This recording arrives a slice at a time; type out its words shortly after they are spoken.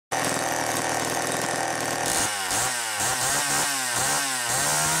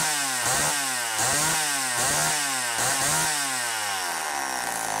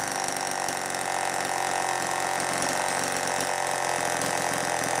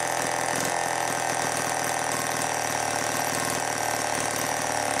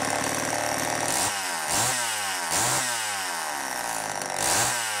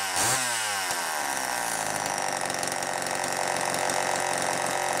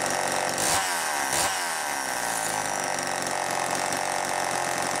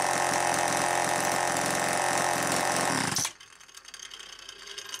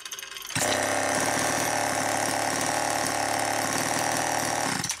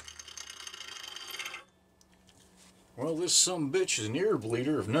Well, this sumbitch is an ear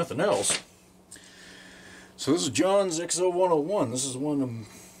bleeder, if nothing else. So this is John's XL-101. This is one,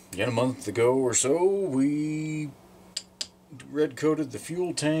 again, a month ago or so, we red coated the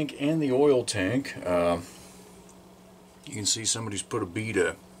fuel tank and the oil tank. You can see somebody's put a bead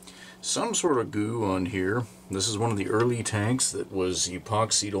of some sort of goo on here. This is one of the early tanks that was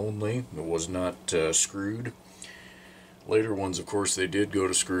epoxied only. It was not screwed. Later ones, of course, they did go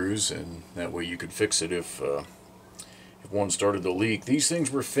to screws, and that way you could fix it if one started to leak. These things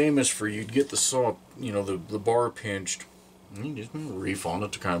were famous for, you'd get the saw, you know, the bar pinched, and you just reef on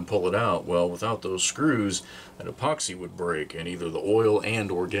it to kind of pull it out. Well, without those screws, that epoxy would break, and either the oil and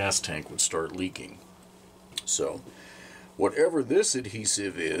or gas tank would start leaking. So, whatever this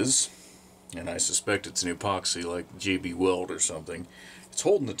adhesive is, and I suspect it's an epoxy like JB Weld or something, it's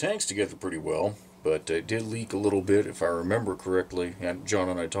holding the tanks together pretty well, but it did leak a little bit if I remember correctly, and John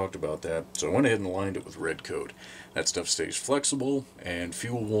and I talked about that, so I went ahead and lined it with red coat. That stuff stays flexible and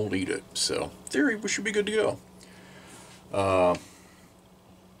fuel won't eat it, so in theory we should be good to go.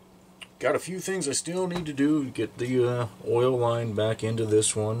 Got a few things I still need to do to get the oil line back into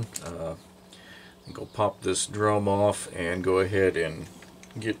this one. I think I'll pop this drum off and go ahead and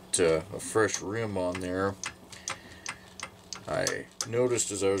get a fresh rim on there. I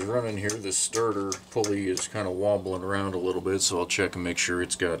noticed as I was running here, this starter pulley is kind of wobbling around a little bit, so I'll check and make sure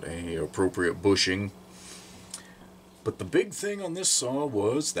it's got a appropriate bushing. But the big thing on this saw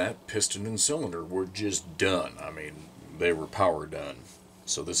was that piston and cylinder were just done. I mean, they were power done.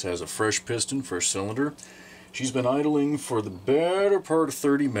 So this has a fresh piston, fresh cylinder. She's been idling for the better part of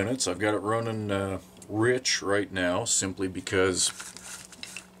 30 minutes. I've got it running rich right now, simply because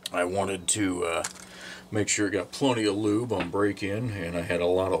I wanted to make sure it got plenty of lube on break-in, and I had a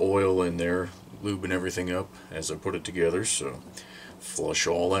lot of oil in there, lubing everything up as I put it together, so flush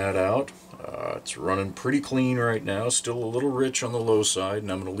all that out. It's running pretty clean right now, still a little rich on the low side,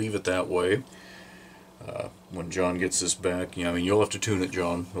 and I'm going to leave it that way. When John gets this back, I mean, you'll have to tune it,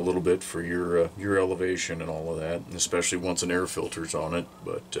 John, a little bit for your elevation and all of that, and especially once an air filter's on it.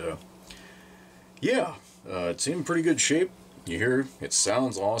 But yeah, it's in pretty good shape. You hear, it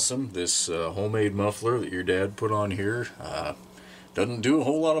sounds awesome. This homemade muffler that your dad put on here doesn't do a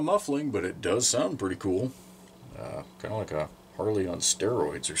whole lot of muffling, but it does sound pretty cool. Kind of like a Harley on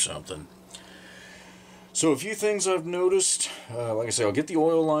steroids or something. So a few things I've noticed. Like I say, I'll get the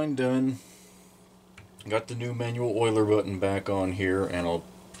oil line done. Got the new manual oiler button back on here, and I'll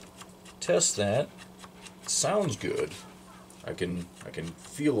test that. It sounds good. I can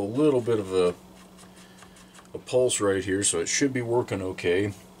feel a little bit of a pulse right here, so it should be working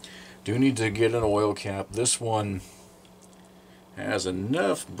okay. Do need to get an oil cap. This one has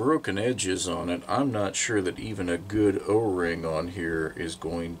enough broken edges on it. I'm not sure that even a good O-ring on here is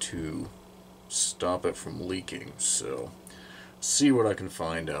going to stop it from leaking, so see what I can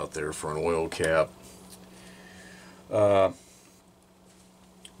find out there for an oil cap.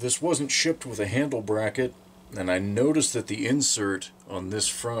 This wasn't shipped with a handle bracket, and I noticed that the insert on this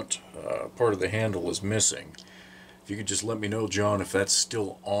front part of the handle is missing. If you could just let me know, John, if that's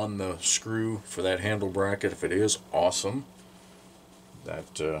still on the screw for that handle bracket. If it is, awesome.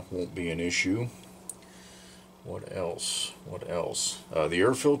 That won't be an issue. What else? What else? The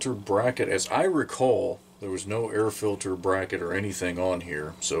air filter bracket, as I recall, there was no air filter bracket or anything on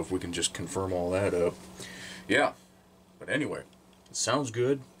here, so if we can just confirm all that up. Yeah, but anyway, it sounds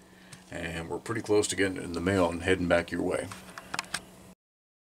good, and we're pretty close to getting it in the mail and heading back your way.